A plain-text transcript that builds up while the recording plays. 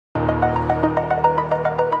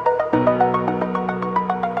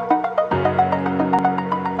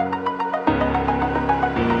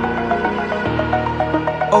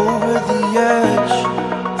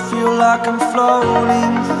like I'm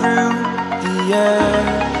floating through the air.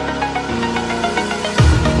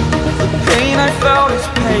 The pain I felt is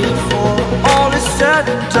paid for, all is said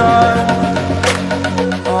and done.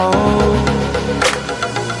 Oh,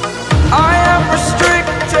 I am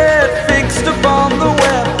restricted, fixed upon the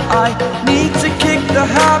web. I need to kick the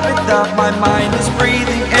habit that my mind is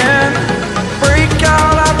breathing in. Break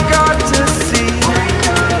out, I've got to see.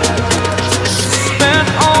 Spent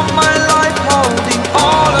all my life holding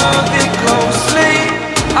all of it closely.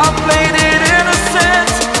 I played it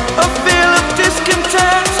innocent, a feel of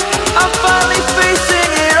discontent. I'm finally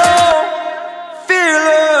facing it all,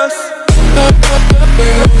 fearless.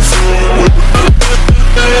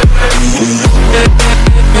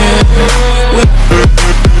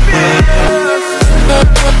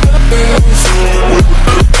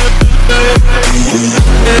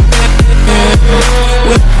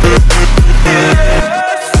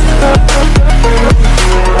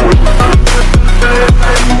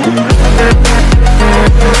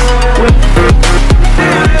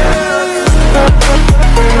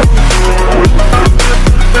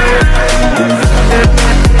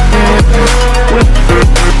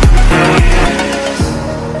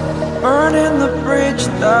 Burning the bridge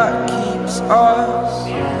that keeps us.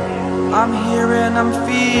 I'm here and I'm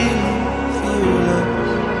feeling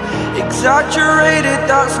fearless. Exaggerated,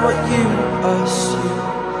 that's what you assume.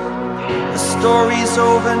 The story's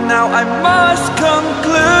over now, I must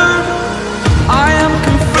conclude. I am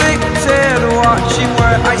conflicted, watching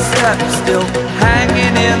where I step still,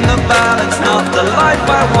 hanging in the balance. Not the life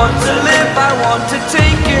I want to live, I want to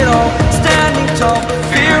take it all. Standing tall,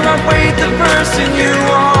 fear outweighed the person you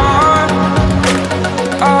are.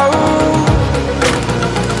 Oh,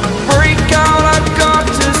 break out, I've got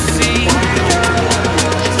to see.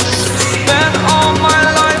 Spent all my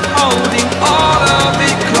life holding all of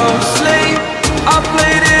it closely. I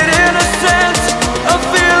played it innocent, a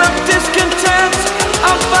feel of discontent.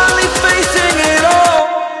 I'm finally facing it all,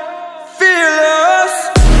 fearless.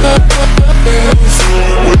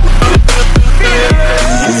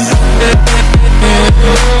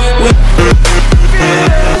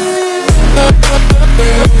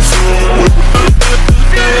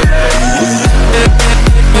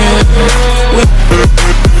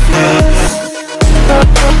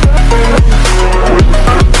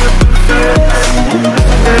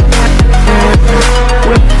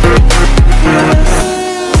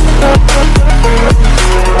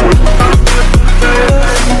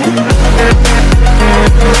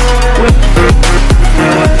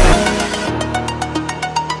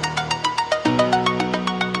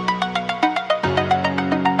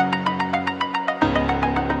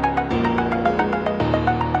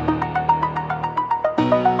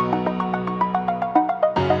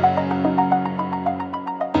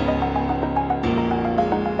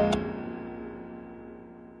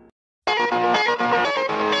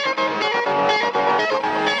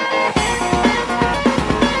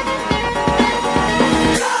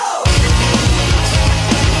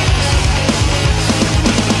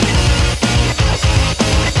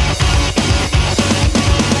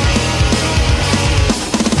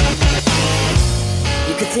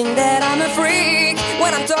 Think that I'm a freak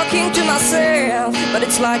when I'm talking to myself, but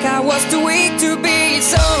it's like I was too weak to be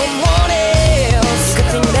someone else. You could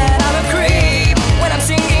think that I'm a creep when I'm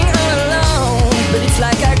singing all alone, but it's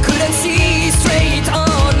like I couldn't see straight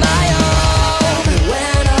on my own.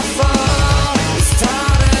 When I fall, I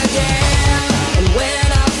start again, and when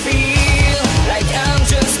I feel like I'm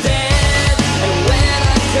just dead, and when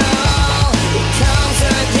I call, it comes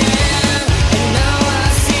again, and now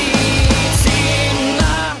I see it's in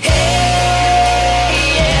my head.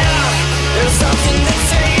 Yeah, there's something that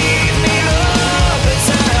saves me all the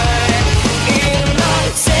time. In my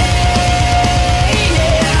say,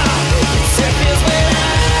 yeah, it surfaces when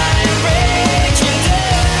I'm breaking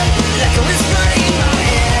down, like a whisper in my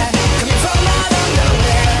head, coming from out of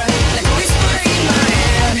nowhere, like a whisper in my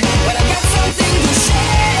head, when I got something to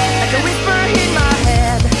share, like a whisper in my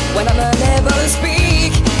head, when I'm unable to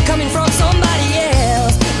speak, coming from somebody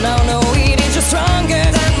else. Now I know it is just stronger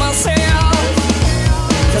than myself.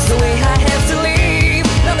 That's the way I have to live.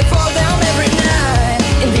 Now they fall down every night.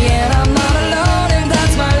 In the end, I'm not alone, and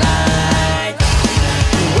that's my life.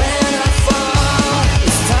 When I fall, I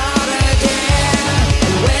start again.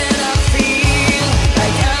 And when I feel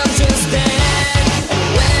like I'm just dead, and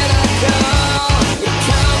when I call, it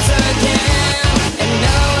comes again. And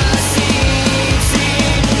now I see it's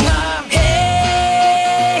in my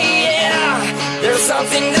head. Yeah, there's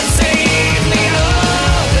something that saves me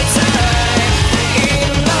all the time. In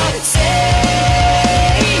my say,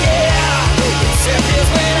 yeah, it surfaces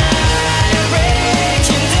when I'm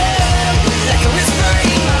breaking down,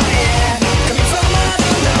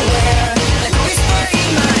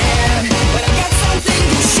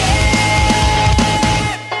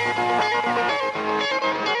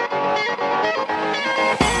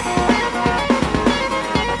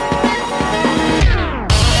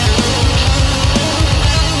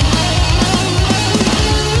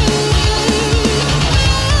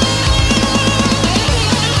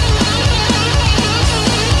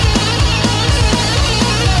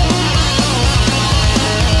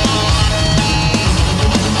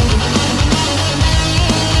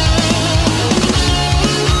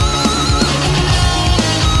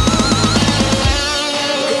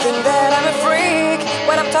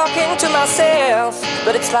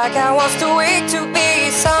 but it's like I was too weak to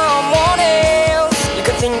be someone else. You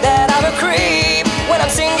could think that I'm a creep when I'm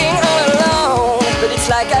singing all alone, but it's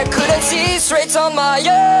like I couldn't see straight on my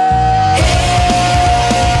own.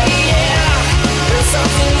 Hey, yeah, there's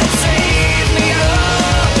something that saves me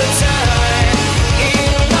all the time.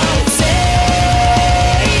 In my say,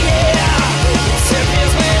 yeah, it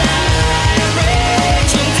disappears when I'm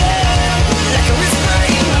breaking down, like a whisper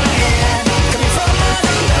in my head, coming from out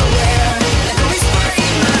of nowhere, like a whisper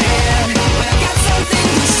in my head, when I got something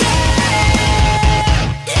to say.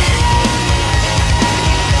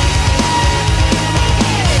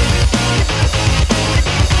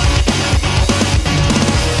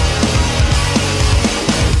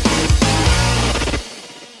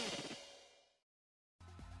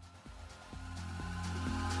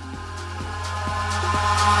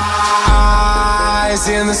 Eyes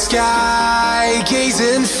in the sky,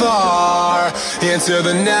 gazing far into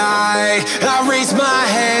the night. I raise my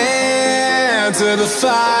hand to the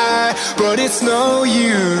fire, but it's no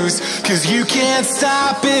use, 'cause you can't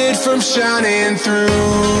stop it from shining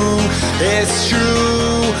through. It's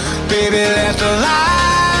true, baby, let the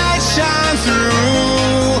light shine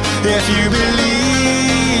through. If you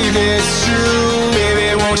believe it's true,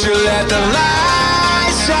 baby, won't you let the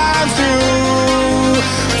light shine through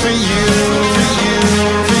for you, for you,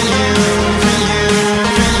 for you, for you,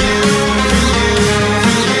 for you, for you, for you,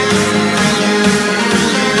 for you,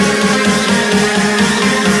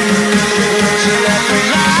 won't you let the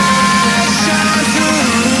light shine through?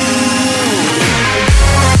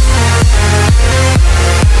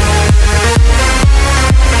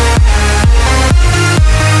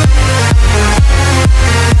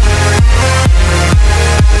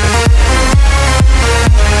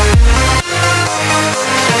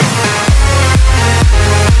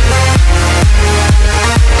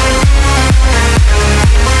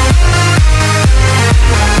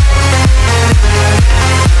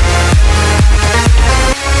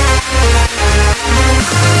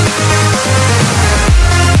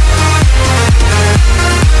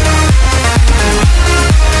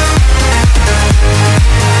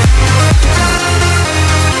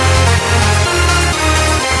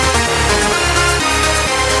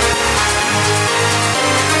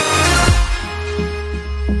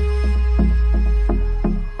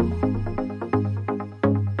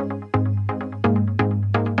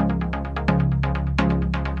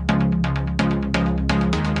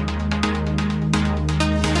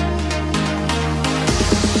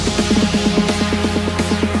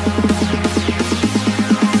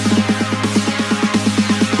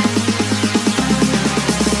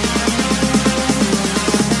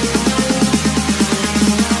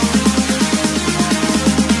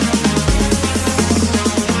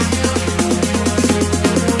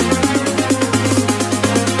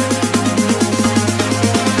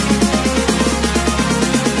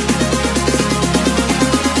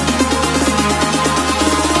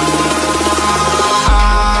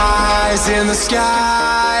 In the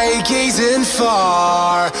sky, gazing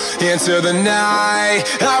far into the night.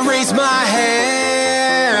 I raise my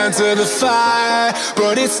hand to the fire,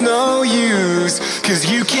 but it's no use, 'cause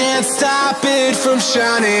you can't stop it from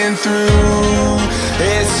shining through.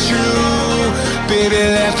 It's true, baby,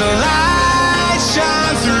 let the light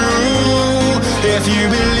shine through. If you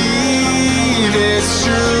believe it's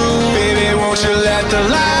true, baby, won't you let the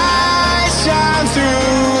light shine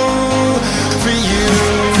through for you,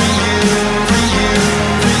 for you, for you,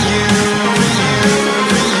 for you, for you, for you,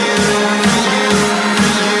 for you, for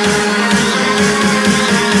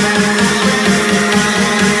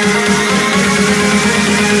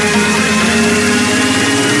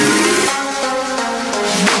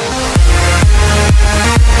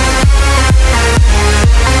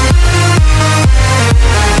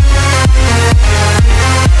you.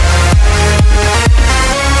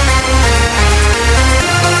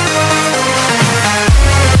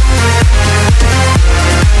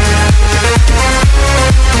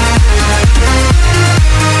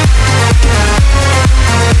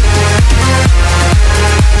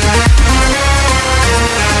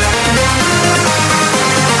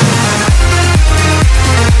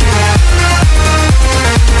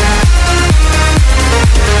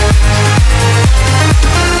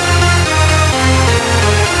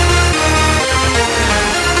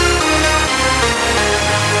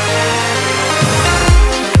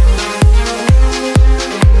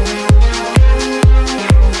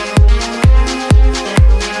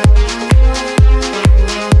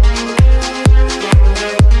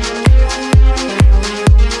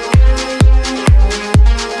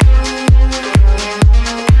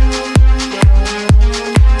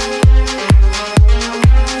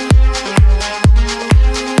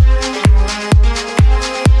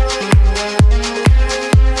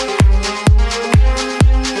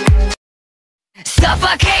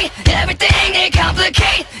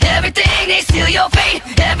 complicate everything, they steal your fate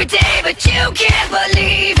every day, but you can't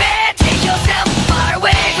believe it.